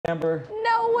Amber?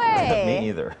 No way. Me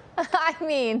either. I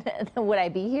mean, would I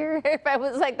be here if I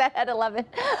was like that at 11?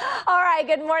 All right,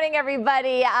 good morning,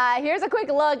 everybody. Here's a quick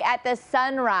look at the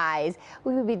sunrise.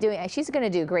 We would be doing, she's going to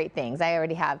do great things. I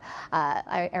already have,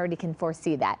 I already can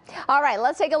foresee that. All right,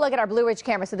 let's take a look at our Blue Ridge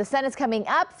camera. So the sun is coming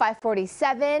up,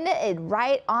 5:47,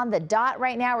 right on the dot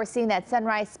right now. We're seeing that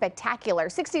sunrise spectacular.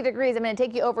 60 degrees. I'm going to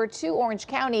take you over to Orange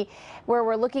County where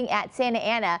we're looking at Santa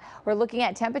Ana. We're looking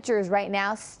at temperatures right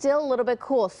now, still a little bit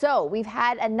cool. So we've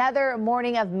had another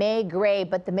morning of May gray,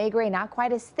 but the May gray not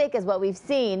quite as thick as what we've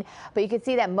seen. But you can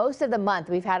see that most of the month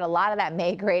we've had a lot of that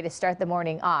May gray to start the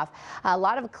morning off. A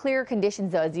lot of clear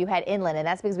conditions though as you head inland, and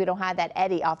that's because we don't have that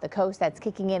eddy off the coast that's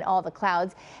kicking in all the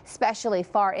clouds, especially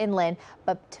far inland.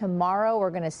 But tomorrow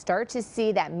we're going to start to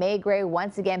see that May gray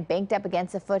once again banked up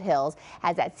against the foothills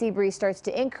as that sea breeze starts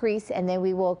to increase, and then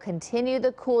we will continue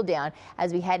the cool down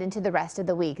as we head into the rest of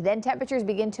the week. Then temperatures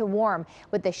begin to warm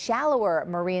with the shallower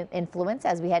marine influence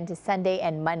as we head into Sunday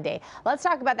and Monday. Let's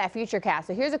talk about that futurecast.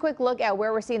 So here's a quick look at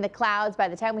where we're seeing the clouds. By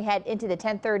the time we head into the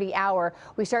 10:30 hour,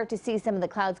 we start to see some of the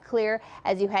clouds clear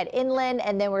as you head inland,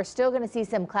 and then we're still going to see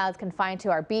some clouds confined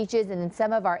to our beaches and in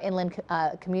some of our inland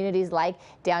communities like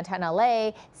downtown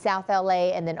LA, South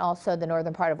LA, and then also the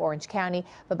northern part of Orange County.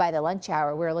 But by the lunch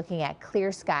hour, we're looking at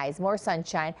clear skies, more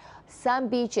sunshine. Some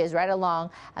beaches right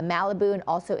along Malibu and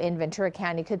also in Ventura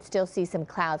County could still see some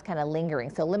clouds kind of lingering.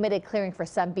 So limited clearing for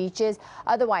some beaches.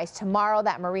 Otherwise, tomorrow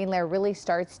that marine layer really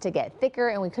starts to get thicker,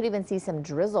 and we could even see some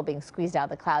drizzle being squeezed out of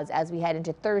the clouds as we head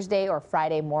into Thursday or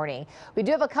Friday morning. We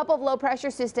do have a couple of low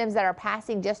pressure systems that are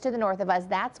passing just to the north of us.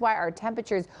 That's why our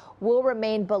temperatures will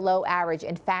remain below average.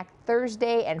 In fact,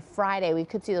 Thursday and Friday, we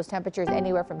could see those temperatures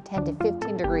anywhere from 10 to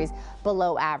 15 degrees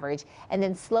below average. And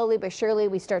then slowly but surely,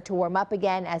 we start to warm up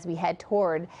again as we head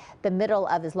toward the middle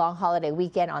of this long holiday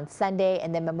weekend on Sunday,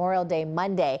 and then Memorial Day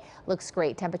Monday looks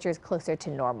great. Temperatures closer to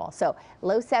normal. So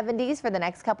low 70s for the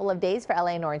next couple of days for LA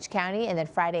and Orange County, and then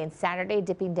Friday and Saturday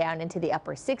dipping down into the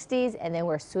upper 60s, and then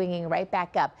we're swinging right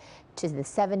back up to the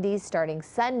 70s starting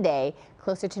Sunday,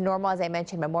 closer to normal, as I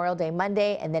mentioned, Memorial Day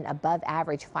Monday, and then above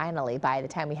average finally by the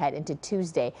time we head into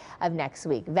Tuesday of next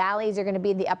week. Valleys are going to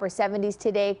be in the upper 70s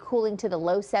today, cooling to the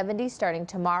low 70s starting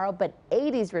tomorrow, but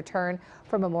 80s return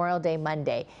for Memorial Day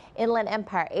Monday. Inland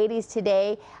Empire 80s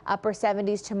today, upper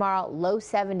 70s tomorrow, low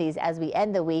 70s as we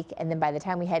end the week, and then by the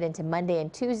time we head into Monday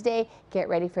and Tuesday, get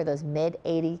ready for those mid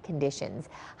 80 conditions.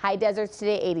 High deserts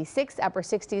today, 86, upper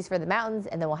 60s for the mountains,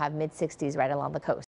 and then we'll have mid 60s right along the